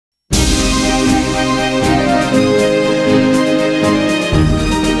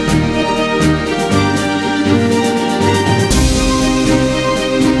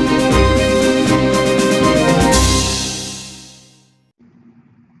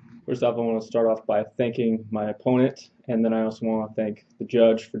First off, I want to start off by thanking my opponent, and then I also want to thank the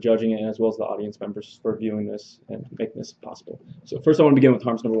judge for judging it, as well as the audience members for viewing this and making this possible. So first I want to begin with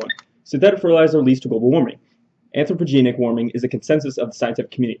harms number one. Synthetic fertilizer leads to global warming. Anthropogenic warming is a consensus of the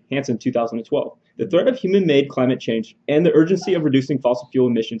scientific community, Hansen 2012. The threat of human-made climate change and the urgency of reducing fossil fuel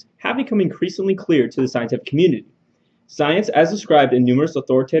emissions have become increasingly clear to the scientific community. Science, as described in numerous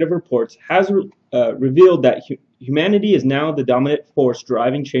authoritative reports, has revealed that humanity is now the dominant force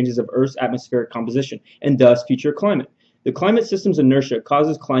driving changes of Earth's atmospheric composition, and thus future climate. The climate system's inertia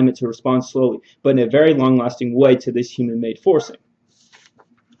causes climate to respond slowly, but in a very long-lasting way to this human-made forcing.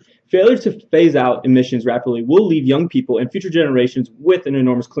 Failure to phase out emissions rapidly will leave young people and future generations with an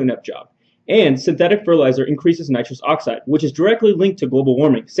enormous cleanup job. And synthetic fertilizer increases nitrous oxide, which is directly linked to global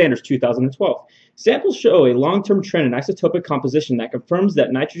warming, Sanders 2012. Samples show a long-term trend in isotopic composition that confirms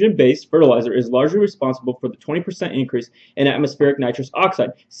that nitrogen-based fertilizer is largely responsible for the 20% increase in atmospheric nitrous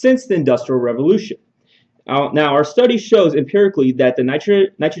oxide since the Industrial Revolution. Now, our study shows empirically that the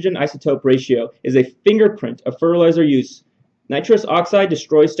nitrogen isotope ratio is a fingerprint of fertilizer use. Nitrous oxide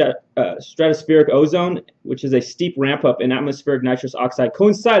destroys stratospheric ozone, which is a steep ramp-up in atmospheric nitrous oxide,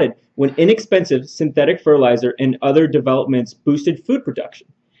 coincided when inexpensive synthetic fertilizer and other developments boosted food production.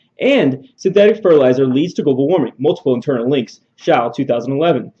 And synthetic fertilizer leads to global warming, multiple internal links, Shao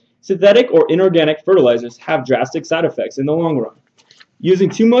 2011. Synthetic or inorganic fertilizers have drastic side effects in the long run. Using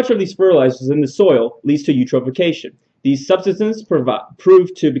too much of these fertilizers in the soil leads to eutrophication. These substances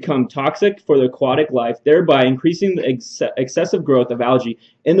prove to become toxic for the aquatic life, thereby increasing the excessive growth of algae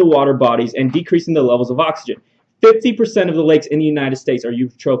in the water bodies and decreasing the levels of oxygen. 50% of the lakes in the United States are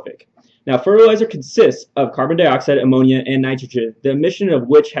eutrophic. Now, fertilizer consists of carbon dioxide, ammonia, and nitrogen, the emission of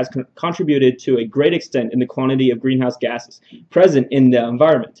which has contributed to a great extent in the quantity of greenhouse gases present in the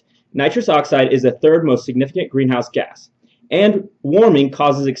environment. Nitrous oxide is the third most significant greenhouse gas. And warming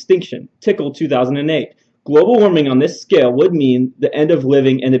causes extinction, Tickle 2008. Global warming on this scale would mean the end of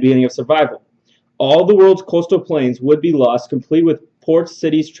living and the beginning of survival. All the world's coastal plains would be lost, complete with ports,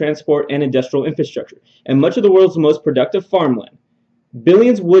 cities, transport, and industrial infrastructure, and much of the world's most productive farmland.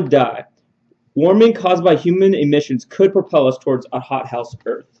 Billions would die. Warming caused by human emissions could propel us towards a hothouse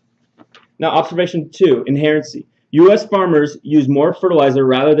Earth. Now, observation 2, inherency. U.S. farmers use more fertilizer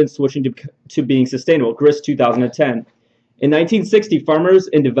rather than switching to being sustainable, Grist 2010. In 1960, farmers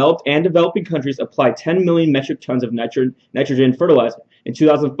in developed and developing countries applied 10 million metric tons of nitrogen fertilizer. In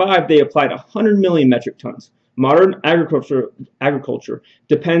 2005, they applied 100 million metric tons. Modern agriculture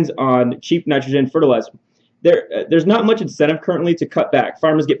depends on cheap nitrogen fertilizer. There's not much incentive currently to cut back.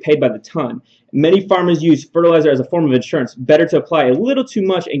 Farmers get paid by the ton. Many farmers use fertilizer as a form of insurance. Better to apply a little too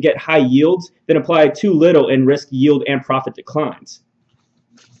much and get high yields than apply too little and risk yield and profit declines.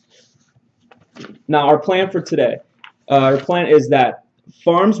 Now, our plan for today. Our plan is that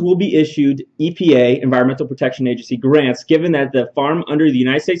farms will be issued EPA, Environmental Protection Agency, grants given that the farm under the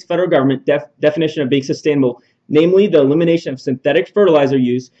United States federal government definition of being sustainable, namely the elimination of synthetic fertilizer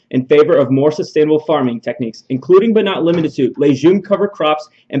use in favor of more sustainable farming techniques, including but not limited to legume cover crops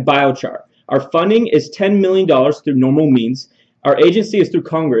and biochar. Our funding is $10 million through normal means. Our agency is through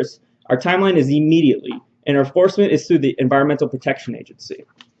Congress. Our timeline is immediately, and our enforcement is through the Environmental Protection Agency.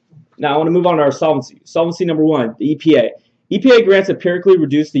 Now I want to move on to our solvency. Solvency number one, the EPA. EPA grants empirically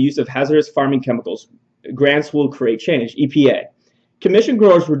reduce the use of hazardous farming chemicals. Grants will create change. EPA. Commission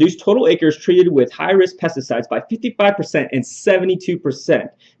growers reduce total acres treated with high-risk pesticides by 55% and 72%.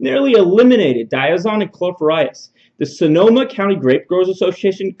 Nearly eliminated diazon and chlorpyrifos. The Sonoma County Grape Growers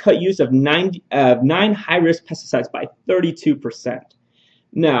Association cut use of 9 high-risk pesticides by 32%.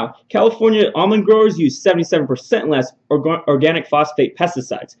 Now, California almond growers use 77% less organic phosphate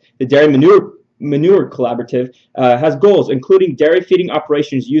pesticides. The Dairy Manure Collaborative has goals, including dairy feeding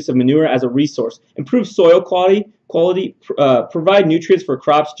operations, use of manure as a resource, improve soil quality, provide nutrients for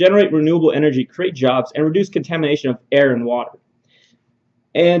crops, generate renewable energy, create jobs, and reduce contamination of air and water.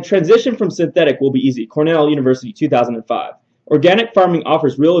 And transition from synthetic will be easy. Cornell University, 2005. Organic farming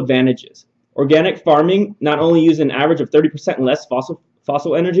offers real advantages. Organic farming not only uses an average of 30% less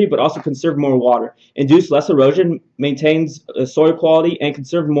fossil energy, but also conserve more water, induce less erosion, maintains soil quality, and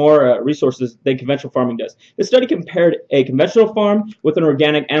conserve more resources than conventional farming does. The study compared a conventional farm with an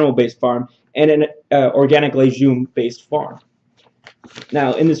organic animal-based farm and an organic legume-based farm.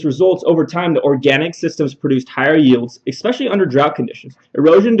 Now, in this results, over time, the organic systems produced higher yields, especially under drought conditions.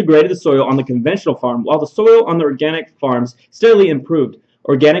 Erosion degraded the soil on the conventional farm, while the soil on the organic farms steadily improved.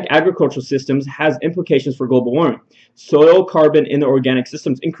 Organic agricultural systems has implications for global warming. Soil carbon in the organic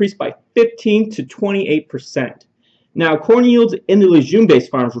systems increased by 15 to 28%. Now, corn yields in the legume-based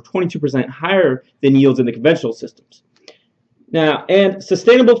farms were 22% higher than yields in the conventional systems. Now, and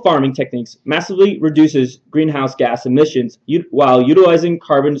sustainable farming techniques massively reduces greenhouse gas emissions while utilizing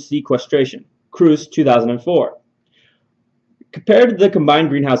carbon sequestration. Cruz, 2004. Compared to the combined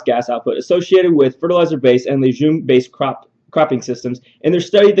greenhouse gas output associated with fertilizer-based and legume-based cropping systems, in their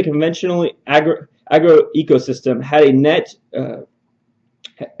study, the conventional agro-ecosystem had a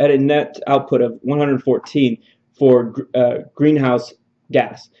net output of 114 for greenhouse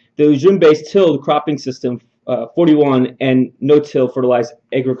gas. The legume-based tilled cropping system 41 and no-till fertilized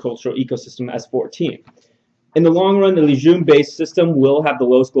agricultural ecosystem as 14. In the long run, the legume-based system will have the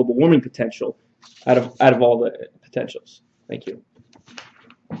lowest global warming potential out of all the potentials. Thank you.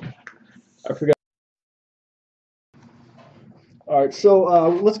 I forgot. All right, so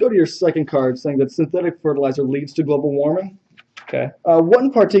let's go to your second card, saying that synthetic fertilizer leads to global warming. Okay. What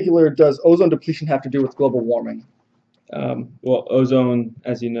in particular does ozone depletion have to do with global warming? Well, ozone,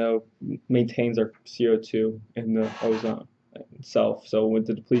 as you know, maintains our CO2 in the ozone itself. So with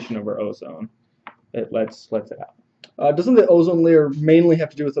the depletion of our ozone, it lets it out. Doesn't the ozone layer mainly have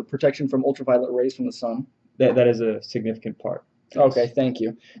to do with the protection from ultraviolet rays from the sun? That is a significant part. Okay, thank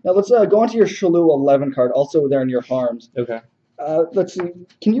you. Now let's go on to your Shalou 11 card, also there in your harms. Okay. Let's see.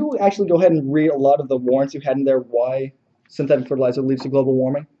 Can you actually go ahead and read a lot of the warrants you had in there why synthetic fertilizer leads to global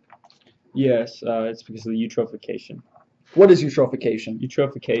warming? Yes, it's because of the eutrophication. What is eutrophication?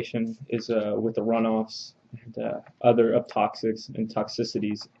 Eutrophication is with the runoffs and other toxics and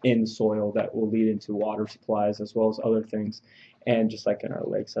toxicities in the soil that will lead into water supplies as well as other things, and just like in our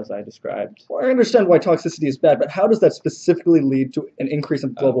lakes, as I described. Well, I understand why toxicity is bad, but how does that specifically lead to an increase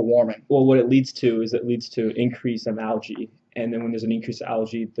in global warming? Well, what it leads to is increase of algae, and then when there's an increase of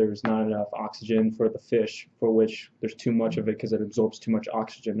algae, there's not enough oxygen for the fish, for which there's too much of it because it absorbs too much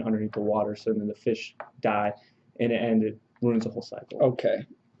oxygen underneath the water, so then the fish die. And it ruins the whole cycle. Okay.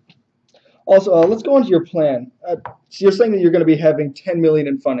 Also, let's go on to your plan. So you're saying that you're going to be having $10 million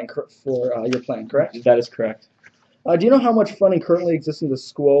in funding for your plan, correct? That is correct. Do you know how much funding currently exists in the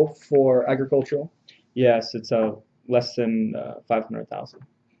SCWO for agricultural? Yes, it's less than 500,000.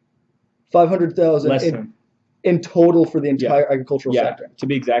 500,000 Less than. In total for the entire agricultural sector? To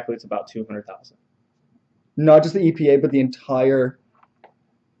be exactly, it's about 200,000. Not just the EPA, but the entire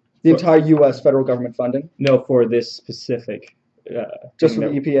U.S. federal government funding? No, for this specific. Just for the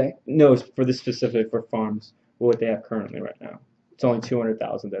EPA? No, it's for this specific for farms. What they have currently right now. It's only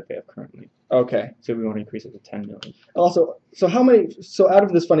 200,000 that they have currently. Okay. So we want to increase it to 10 million. Also, so out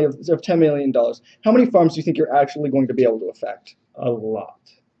of this funding of $10 million, how many farms do you think you're actually going to be able to affect? A lot.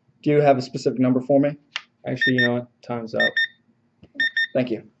 Do you have a specific number for me? Actually, you know what? Time's up. Thank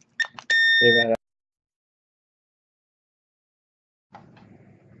you.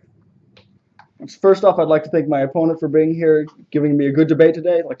 First off, I'd like to thank my opponent for being here, giving me a good debate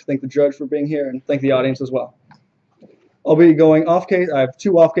today. I'd like to thank the judge for being here, and thank the audience as well. I'll be going off case. I have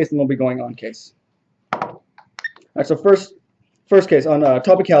 2 off case, and we'll be going on case. All right, so first case on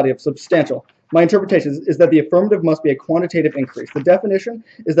topicality of substantial. My interpretation is that the affirmative must be a quantitative increase. The definition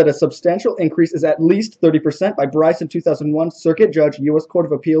is that a substantial increase is at least 30% by Bryson 2001, Circuit Judge, U.S. Court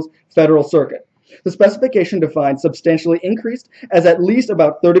of Appeals, Federal Circuit. The specification defines substantially increased as at least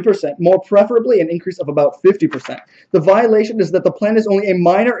about 30%, more preferably an increase of about 50%. The violation is that the plan is only a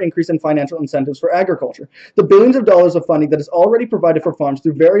minor increase in financial incentives for agriculture. The billions of dollars of funding that is already provided for farms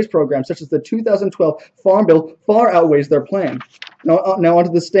through various programs, such as the 2012 Farm Bill, far outweighs their plan. Now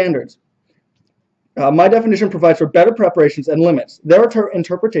onto the standards. My definition provides for better preparations and limits. Their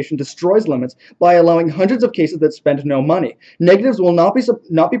interpretation destroys limits by allowing hundreds of cases that spend no money. Negatives will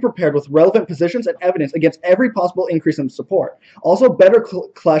not be prepared with relevant positions and evidence against every possible increase in support. Also, better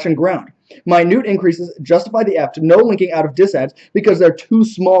clash and ground. Minute increases justify the F to no linking out of disads because they're too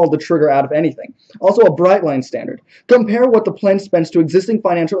small to trigger out of anything. Also, a bright line standard. Compare what the plan spends to existing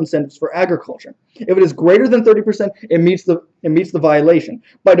financial incentives for agriculture. If it is greater than 30%, it meets the violation.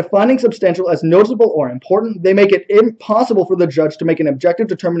 By defining substantial as noticeable or important, they make it impossible for the judge to make an objective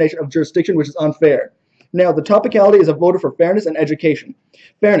determination of jurisdiction, which is unfair. Now, the topicality is a voter for fairness and education.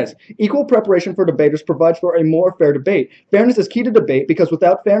 Fairness. Equal preparation for debaters provides for a more fair debate. Fairness is key to debate because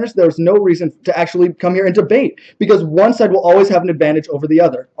without fairness, there is no reason to actually come here and debate because one side will always have an advantage over the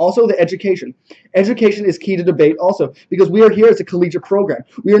other. Also, the education. Education is key to debate also because we are here as a collegiate program.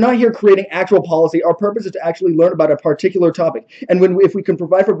 We are not here creating actual policy. Our purpose is to actually learn about a particular topic. And if we can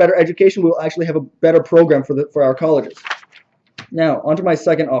provide for better education, we will actually have a better program for our colleges. Now, onto my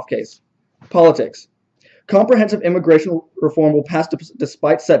second off case. Politics. Comprehensive immigration reform will pass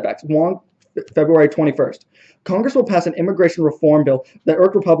despite setbacks. Wong February 21st. Congress will pass an immigration reform bill that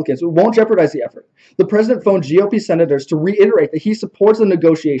irked Republicans. It won't jeopardize the effort. The president phoned GOP senators to reiterate that he supports the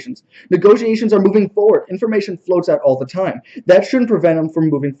negotiations. Negotiations are moving forward. Information floats out all the time. That shouldn't prevent them from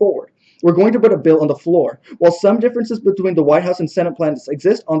moving forward. We're going to put a bill on the floor. While some differences between the White House and Senate plans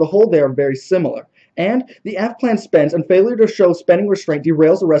exist, on the whole they are very similar. And the AF plan spends, and failure to show spending restraint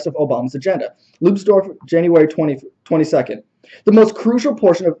derails the rest of Obama's agenda. Lubsdorf, January 22nd. The most crucial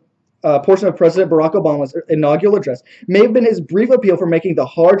portion of President Barack Obama's inaugural address may have been his brief appeal for making the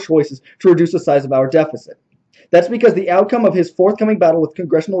hard choices to reduce the size of our deficit. That's because the outcome of his forthcoming battle with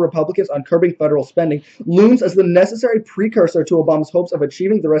congressional Republicans on curbing federal spending looms as the necessary precursor to Obama's hopes of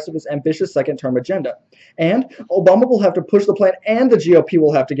achieving the rest of his ambitious second-term agenda. And Obama will have to push the plan, and the GOP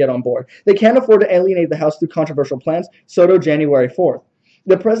will have to get on board. They can't afford to alienate the House through controversial plans. Soto, January 4th.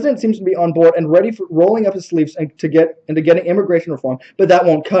 The president seems to be on board and ready for rolling up his sleeves into getting immigration reform, but that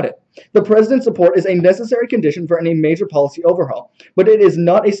won't cut it. The president's support is a necessary condition for any major policy overhaul, but it is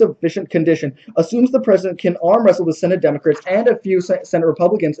not a sufficient condition. Assumes the president can arm wrestle the Senate Democrats and a few Senate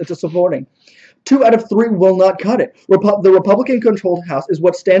Republicans into supporting. 2 out of 3 will not cut it. The Republican-controlled House is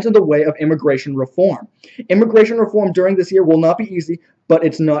what stands in the way of immigration reform. Immigration reform during this year will not be easy, but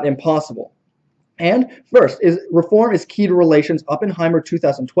it's not impossible. And first, reform is key to relations, Oppenheimer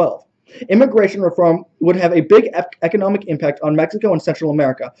 2012. Immigration reform would have a big economic impact on Mexico and Central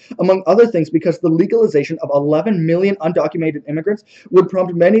America, among other things because the legalization of 11 million undocumented immigrants would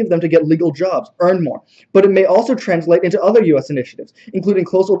prompt many of them to get legal jobs, earn more. But it may also translate into other U.S. initiatives, including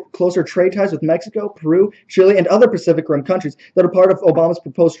closer trade ties with Mexico, Peru, Chile, and other Pacific Rim countries that are part of Obama's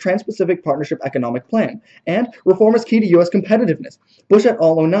proposed Trans-Pacific Partnership Economic Plan. And reform is key to U.S. competitiveness. Bush et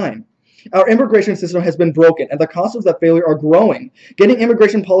al. 09. Our immigration system has been broken, and the costs of that failure are growing. Getting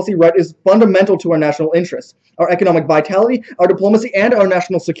immigration policy right is fundamental to our national interests, our economic vitality, our diplomacy, and our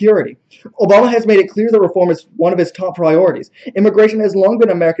national security. Obama has made it clear that reform is one of his top priorities. Immigration has long been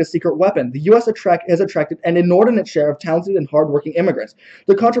America's secret weapon. The U.S. has attracted an inordinate share of talented and hardworking immigrants.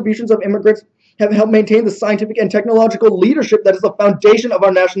 The contributions of immigrants have helped maintain the scientific and technological leadership that is the foundation of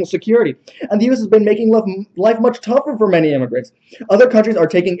our national security. And the U.S. has been making life much tougher for many immigrants. Other countries are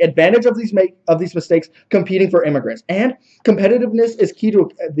taking advantage of these mistakes, competing for immigrants. And competitiveness is key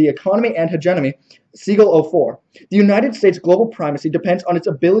to the economy and hegemony. Siegel 04. The United States' global primacy depends on its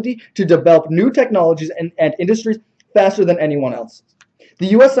ability to develop new technologies and industries faster than anyone else. The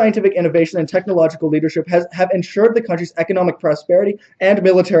U.S. scientific innovation and technological leadership have ensured the country's economic prosperity and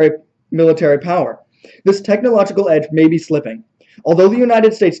military power. This technological edge may be slipping. Although the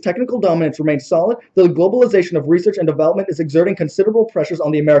United States' technical dominance remains solid, the globalization of research and development is exerting considerable pressures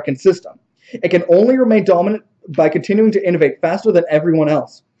on the American system. It can only remain dominant by continuing to innovate faster than everyone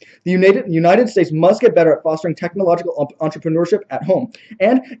else. The United States must get better at fostering technological entrepreneurship at home.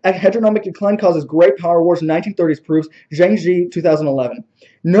 And a hegemonic decline causes great power wars, 1930s proves, Zhang Ji, 2011.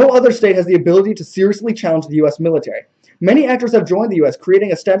 No other state has the ability to seriously challenge the U.S. military. Many actors have joined the U.S.,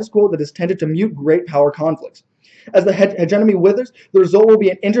 creating a status quo that has tended to mute great power conflicts. As the hegemony withers, the result will be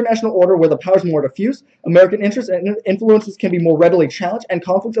an international order where the power is more diffuse, American interests and influences can be more readily challenged, and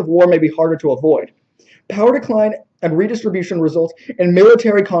conflicts of war may be harder to avoid. Power decline and redistribution results in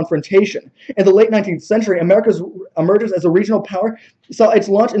military confrontation. In the late 19th century, America's emergence as a regional power saw its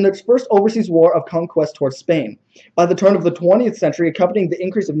launch in its first overseas war of conquest towards Spain. By the turn of the 20th century, accompanying the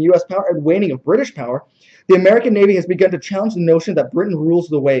increase of U.S. power and waning of British power, the American Navy has begun to challenge the notion that Britain rules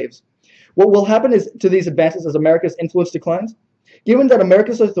the waves. What will happen to these advances as America's influence declines? Given that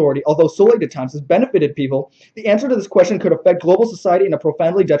America's authority, although solely at times, has benefited people, the answer to this question could affect global society in a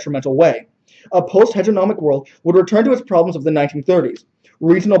profoundly detrimental way. A post-hegemonic world would return to its problems of the 1930s: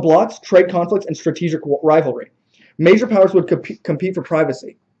 regional blocs, trade conflicts, and strategic rivalry. Major powers would compete for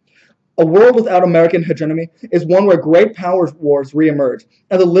privacy. A world without American hegemony is one where great power wars reemerge,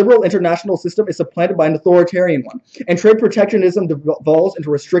 and the liberal international system is supplanted by an authoritarian one, and trade protectionism devolves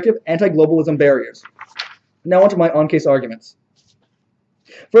into restrictive anti-globalism barriers. Now onto my on-case arguments.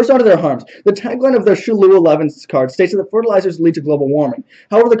 First, onto their harms. The tagline of their Shilu 11 card states that fertilizers lead to global warming.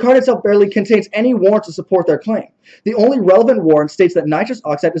 However, the card itself barely contains any warrant to support their claim. The only relevant warrant states that nitrous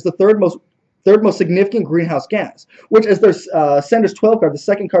oxide is the third most significant greenhouse gas, which, as their Sanders 12 card, the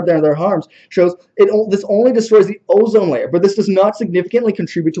second card there in their harms, shows this only destroys the ozone layer, but this does not significantly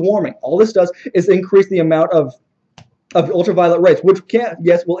contribute to warming. All this does is increase the amount of ultraviolet rays, which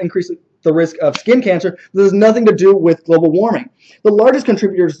will increase the risk of skin cancer. This has nothing to do with global warming. The largest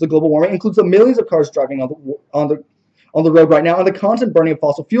contributors to global warming includes the millions of cars driving on the road right now and the constant burning of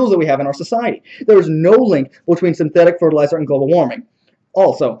fossil fuels that we have in our society. There is no link between synthetic fertilizer and global warming.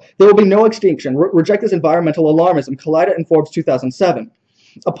 Also, there will be no extinction. Reject this environmental alarmism. Collider and Forbes 2007.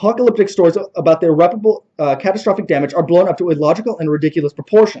 Apocalyptic stories about the irreparable catastrophic damage are blown up to illogical and ridiculous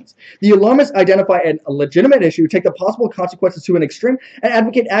proportions. The alarmists identify a legitimate issue, take the possible consequences to an extreme, and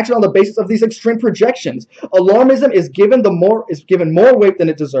advocate action on the basis of these extreme projections. Alarmism is given more weight than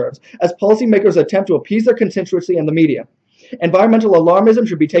it deserves, as policymakers attempt to appease their constituency and the media. Environmental alarmism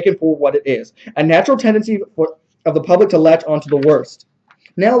should be taken for what it is, a natural tendency of the public to latch onto the worst.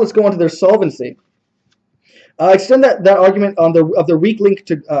 Now let's go on to their solvency. I extend that argument of their weak link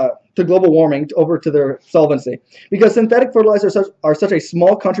to global warming over to their solvency. Because synthetic fertilizers are such a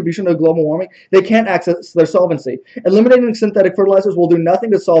small contribution to global warming, they can't access their solvency. Eliminating synthetic fertilizers will do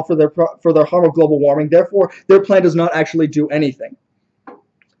nothing to solve for their harm of global warming. Therefore, their plan does not actually do anything.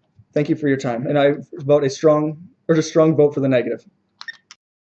 Thank you for your time, and I vote a strong vote for the negative.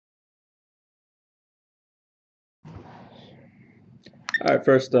 All right,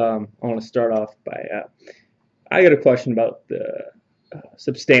 first I want to start off by I got a question about the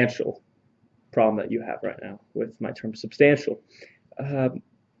substantial problem that you have right now with my term substantial.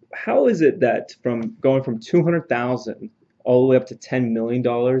 How is it that from going from $200,000 all the way up to $10 million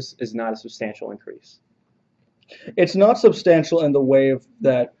is not a substantial increase? It's not substantial in the way of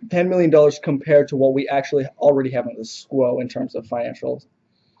that $10 million compared to what we actually already have in the SQO in terms of financial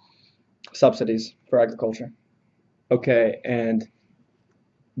subsidies for agriculture. Okay,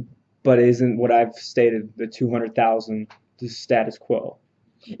 but isn't what I've stated, the 200,000, the status quo?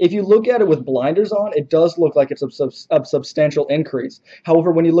 If you look at it with blinders on, it does look like it's a substantial increase.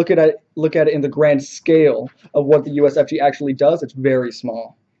 However, when you look at it in the grand scale of what the USFG actually does, it's very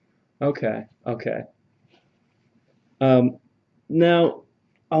small. Okay. Now,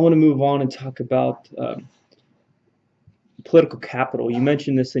 I want to move on and talk about political capital. You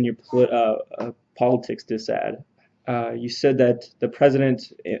mentioned this in your politics disad. You said that the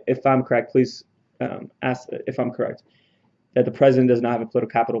president, if I'm correct, please ask if I'm correct, that the president does not have a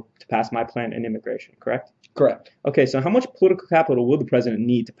political capital to pass my plan and immigration, correct? Correct. Okay, so how much political capital will the president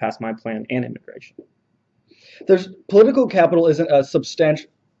need to pass my plan and immigration? Political capital isn't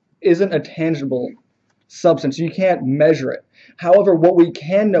a tangible substance. You can't measure it. However, what we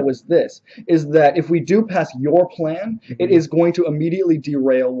can know is that if we do pass your plan, it is going to immediately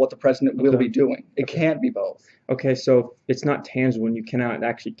derail what the president will be doing. It can't be both. Okay, so if it's not tangible and you cannot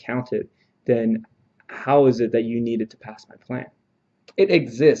actually count it, then how is it that you need it to pass my plan? It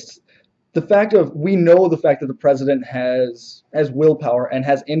exists. We know the fact that the president has willpower and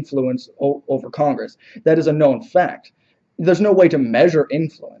has influence over Congress. That is a known fact. There's no way to measure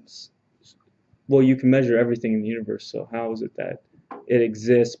influence. Well, you can measure everything in the universe, so how is it that it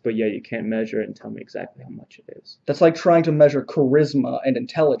exists, but yet you can't measure it and tell me exactly how much it is? That's like trying to measure charisma and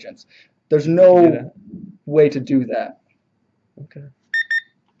intelligence. There's no way to do that. Okay.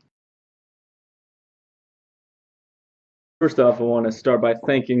 First off, I want to start by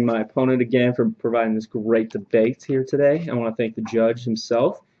thanking my opponent again for providing this great debate here today. I want to thank the judge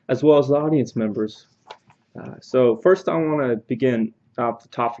himself, as well as the audience members. So first I want to begin off the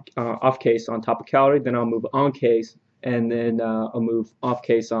topic, off case on topicality, then I'll move on case, and then I'll move off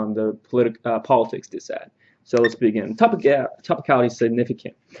case on the politics disad. So let's begin. Topicality is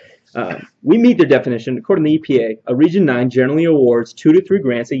significant. We meet the definition. According to the EPA, a Region 9 generally awards 2 to 3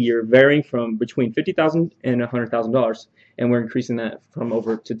 grants a year, varying from between $50,000 and $100,000, and we're increasing that from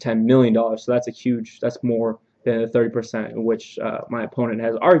over to $10 million. So that's more than the 30%, in which my opponent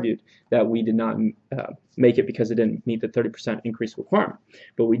has argued that we did not make it because it didn't meet the 30% increase requirement.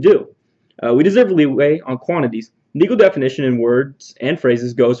 But we do. We deserve leeway on quantities. Legal definition in words and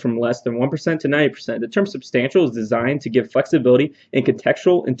phrases goes from less than 1% to 90%. The term substantial is designed to give flexibility in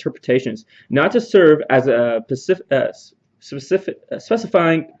contextual interpretations, not to serve as a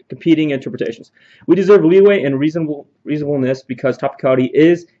specifying competing interpretations. We deserve leeway and reasonableness because topicality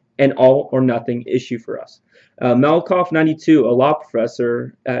is an all-or-nothing issue for us. Malikoff, 92, a law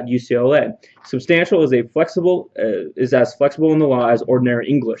professor at UCLA. Substantial is as flexible in the law as ordinary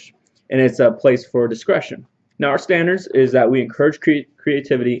English, and it's a place for discretion. Now, our standards is that we encourage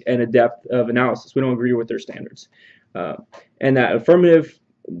creativity and a depth of analysis. We don't agree with their standards. And that affirmative,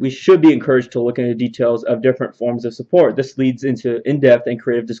 we should be encouraged to look into details of different forms of support. This leads into in-depth and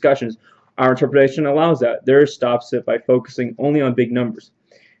creative discussions. Our interpretation allows that. Theirs stops it by focusing only on big numbers.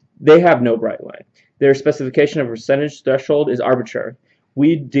 They have no bright line. Their specification of percentage threshold is arbitrary.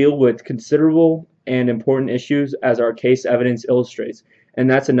 We deal with considerable and important issues as our case evidence illustrates, and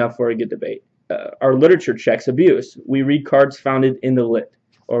that's enough for a good debate. Our literature checks abuse. We read cards founded in the lit,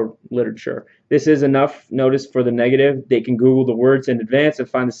 or literature. This is enough notice for the negative. They can Google the words in advance and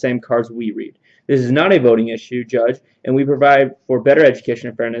find the same cards we read. This is not a voting issue, Judge, and we provide for better education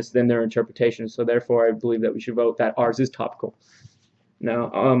and fairness than their interpretation, so therefore I believe that we should vote that ours is topical.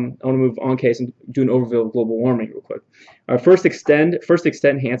 Now, I want to move on case and do an overview of global warming real quick. First extent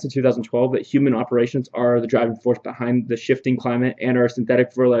enhanced in 2012 that human operations are the driving force behind the shifting climate, and our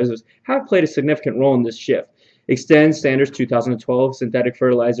synthetic fertilizers have played a significant role in this shift. Extend standards 2012 synthetic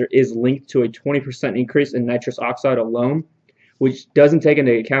fertilizer is linked to a 20% increase in nitrous oxide alone, which doesn't take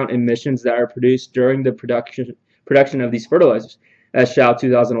into account emissions that are produced during the production of these fertilizers. As Shao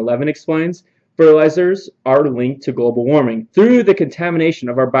 2011 explains, fertilizers are linked to global warming through the contamination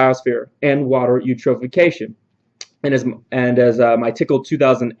of our biosphere and water eutrophication. And as my Tickle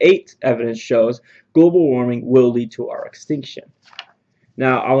 2008 evidence shows, global warming will lead to our extinction.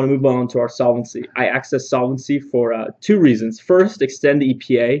 Now, I want to move on to our solvency. I access solvency for two reasons. First, extend the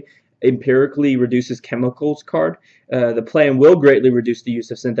EPA empirically reduces chemicals card. The plan will greatly reduce the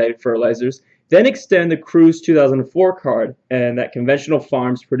use of synthetic fertilizers. Then extend the Cruz 2004 card, and that conventional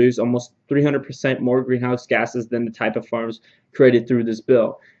farms produce almost 300% more greenhouse gases than the type of farms created through this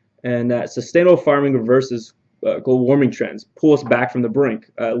bill. And that sustainable farming reverses global warming trends, pull us back from the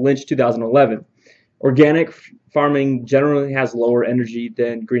brink. Lynch 2011. Organic farming generally has lower energy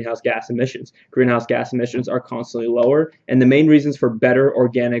than greenhouse gas emissions. Greenhouse gas emissions are constantly lower, and the main reasons for better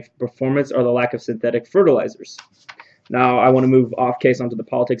organic performance are the lack of synthetic fertilizers. Now, I want to move off case onto the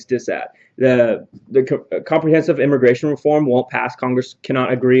politics dissat. The comprehensive immigration reform won't pass. Congress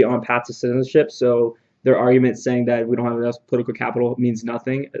cannot agree on path to citizenship, so their argument saying that we don't have enough political capital means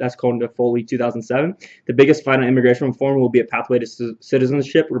nothing. That's called into Foley 2007. The biggest fight on immigration reform will be a pathway to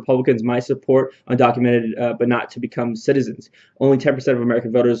citizenship. Republicans might support undocumented but not to become citizens. Only 10% of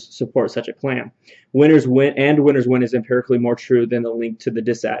American voters support such a plan. Winners win, and winners win is empirically more true than the link to the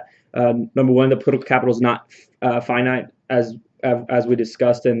dissat. Number one, the political capital is not finite, as we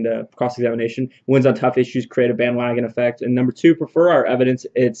discussed in the cross-examination. Wins on tough issues create a bandwagon effect. And number two, prefer our evidence.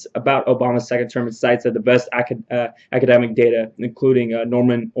 It's about Obama's second term. It cites the best academic data, including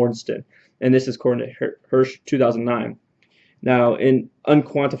Norman Ornstein. And this is according to Hirsch 2009. Now, in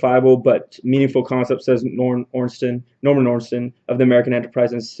unquantifiable but meaningful concept, says Norman Ornstein of the American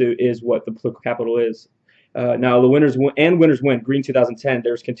Enterprise Institute, is what the political capital is. Now, the winners win. Green 2010.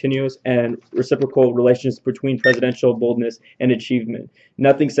 There's continuous and reciprocal relations between presidential boldness and achievement.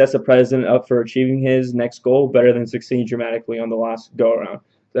 Nothing sets a president up for achieving his next goal better than succeeding dramatically on the last go around.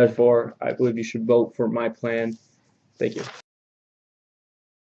 Therefore, I believe you should vote for my plan. Thank you.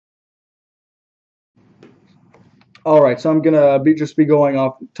 All right, so I'm gonna just be going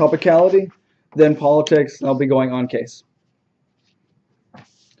off topicality, then politics, and I'll be going on case.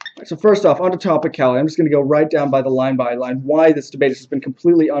 So first off, onto topicality. I'm just going to go right down by line why this debate has been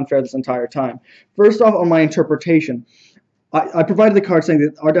completely unfair this entire time. First off, on my interpretation, I provided the card saying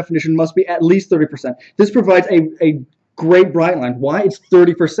that our definition must be at least 30%. This provides a great bright line. Why? It's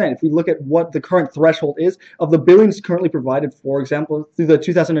 30%. If we look at what the current threshold is of the billions currently provided, for example, through the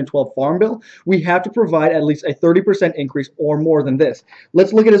 2012 Farm Bill, we have to provide at least a 30% increase or more than this.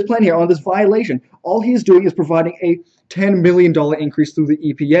 Let's look at his plan here on this violation. All he's doing is providing a $10 million increase through the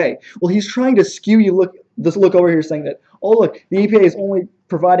EPA. Well, he's trying to skew you. Look over here saying that, oh, look, the EPA is only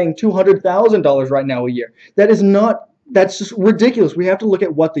providing $200,000 right now a year. That's just ridiculous. We have to look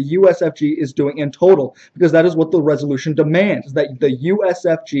at what the USFG is doing in total, because that is what the resolution demands, that the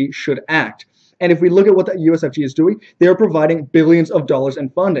USFG should act. And if we look at what the USFG is doing, they are providing billions of dollars in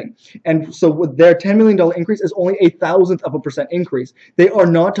funding. And so with their $10 million increase is only 1/1000% increase. They are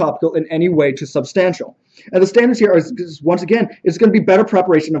not topical in any way to substantial. And the standards here is once again, it's going to be better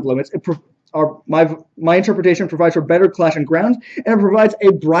preparation of limits. My interpretation provides for better clash and grounds, and it provides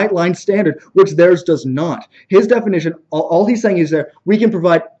a bright line standard, which theirs does not. His definition, all he's saying is that we can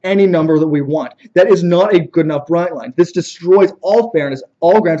provide any number that we want. That is not a good enough bright line. This destroys all fairness,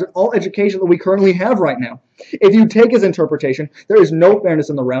 all grounds, and all education that we currently have right now. If you take his interpretation, there is no fairness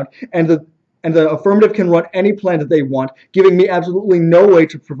in the round, and the affirmative can run any plan that they want, giving me absolutely no way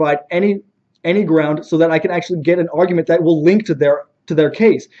to provide any ground so that I can actually get an argument that will link to their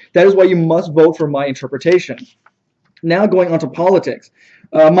case. That is why you must vote for my interpretation. Now going on to politics.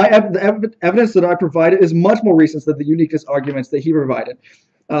 The evidence that I provided is much more recent than the uniqueness arguments that he provided.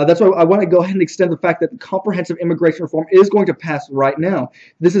 That's why I want to go ahead and extend the fact that comprehensive immigration reform is going to pass right now.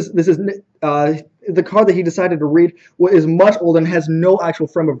 This is the card that he decided to read is much older and has no actual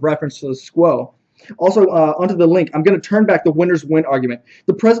frame of reference to the SQO. Also, onto the link, I'm going to turn back the winners win argument.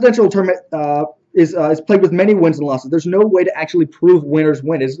 The presidential term is plagued with many wins and losses. There's no way to actually prove winners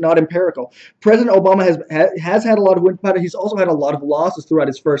win. It's not empirical. President Obama has had a lot of wins, but he's also had a lot of losses throughout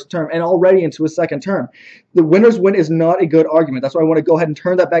his first term and already into his second term. The winners win is not a good argument. That's why I want to go ahead and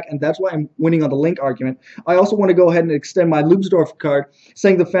turn that back, and that's why I'm winning on the link argument. I also want to go ahead and extend my Lubsdorff card,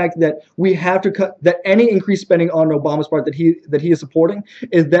 saying the fact that we have to cut that any increased spending on Obama's part that he is supporting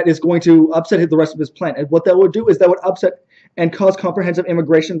is going to upset the rest of his plan. And what that would do is that would upset and cause comprehensive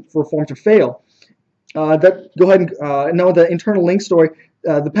immigration reform to fail. Go ahead and know the internal link story.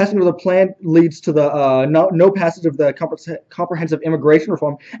 The passing of the plan leads to the no passage of the comprehensive immigration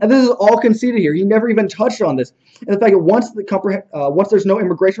reform, and this is all conceded here. He never even touched on this. And the fact that once there's no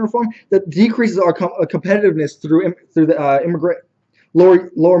immigration reform, that decreases our competitiveness through the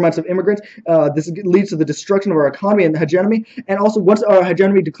lower amounts of immigrants. This leads to the destruction of our economy and hegemony. And also, once our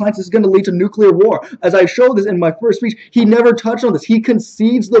hegemony declines, this is going to lead to nuclear war. As I showed this in my first speech, he never touched on this. He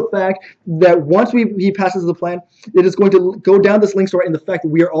concedes the fact that once he passes the plan, it is going to go down this link story in the fact that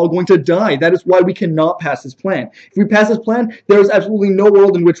we are all going to die. That is why we cannot pass this plan. If we pass this plan, there is absolutely no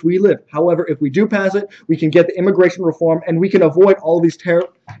world in which we live. However, if we do pass it, we can get the immigration reform, and we can avoid all these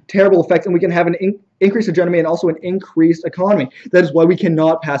terrible effects, and we can have an increased hegemony and also an increased economy. That is why we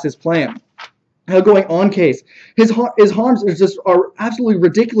cannot pass his plan. Now, going on case, his harms are absolutely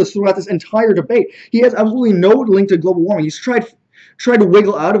ridiculous throughout this entire debate. He has absolutely no link to global warming. He's tried to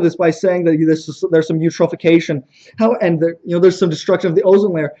wiggle out of this by saying that there's some eutrophication, there's some destruction of the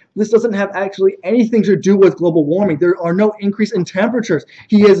ozone layer. This doesn't have actually anything to do with global warming. There are no increase in temperatures.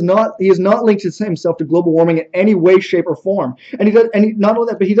 He has not linked himself to global warming in any way, shape, or form. And not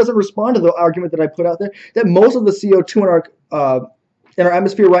only that, but he doesn't respond to the argument that I put out there that most of the CO2 in our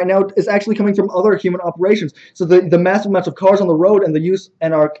atmosphere right now is actually coming from other human operations. So the massive amounts of cars on the road and the use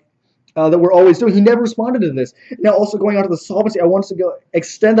and our that we're always doing. He never responded to this. Now, also going on to the solvency, I want to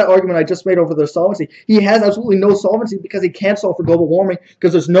extend that argument I just made over the solvency. He has absolutely no solvency because he can't solve for global warming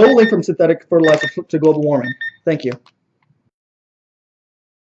because there's no link from synthetic fertilizer to global warming. Thank you.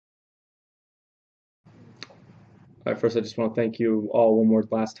 All right, first, I just want to thank you all one more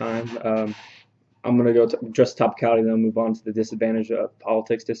last time. I'm going to go to just topicality, then I'll move on to the disadvantage of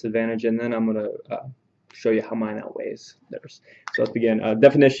politics disadvantage, and then I'm going to show you how mine outweighs theirs. So let's begin.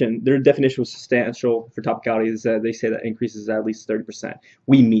 Definition. Their definition was substantial for topicality. Is they say that increases at least 30%.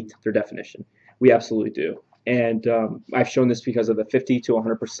 We meet their definition. We absolutely do. And I've shown this because of the $50,000 to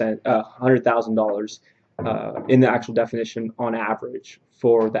 $100,000 in the actual definition on average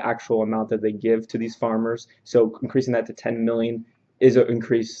for the actual amount that they give to these farmers. So increasing that to 10 million is an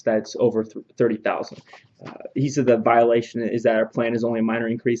increase that's over 30,000. He said that violation is that our plan is only a minor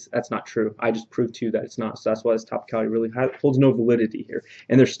increase. That's not true. I just proved to you that it's not. So that's why this topicality really holds no validity here.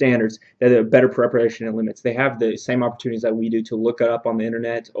 And their standards, that are better preparation and limits. They have the same opportunities that we do to look it up on the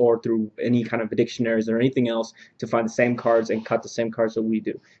internet or through any kind of dictionaries or anything else to find the same cards and cut the same cards that we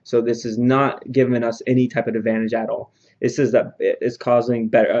do. So this is not giving us any type of advantage at all. It says that it's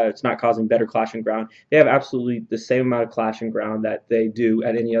not causing better clashing ground. They have absolutely the same amount of clashing ground that they do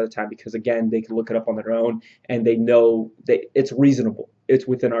at any other time because, again, they can look it up on their own and they know it's reasonable. It's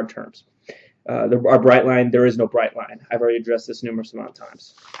within our terms. Our bright line, there is no bright line. I've already addressed this numerous amount of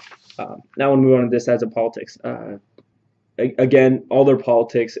times. Now we'll move on to this as a politics. Again, all their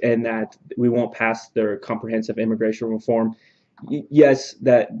politics and that we won't pass their comprehensive immigration reform. Yes,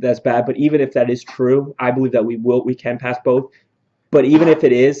 that's bad, but even if that is true, I believe that we can pass both. But even if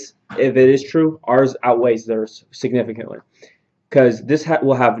it is true, ours outweighs theirs significantly, because this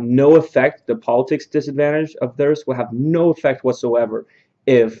will have no effect. The politics disadvantage of theirs will have no effect whatsoever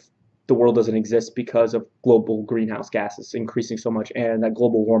if the world doesn't exist because of global greenhouse gases increasing so much and that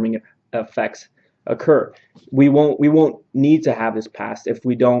global warming effects occur. We won't need to have this passed if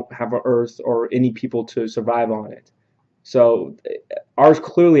we don't have an Earth or any people to survive on it. So ours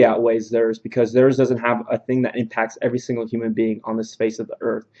clearly outweighs theirs because theirs doesn't have a thing that impacts every single human being on this face of the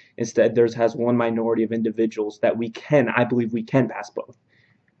earth. Instead, theirs has one minority of individuals that I believe we can pass both.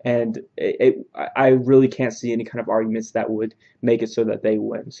 And I really can't see any kind of arguments that would make it so that they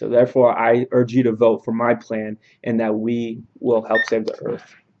win. So therefore, I urge you to vote for my plan and that we will help save the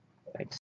earth.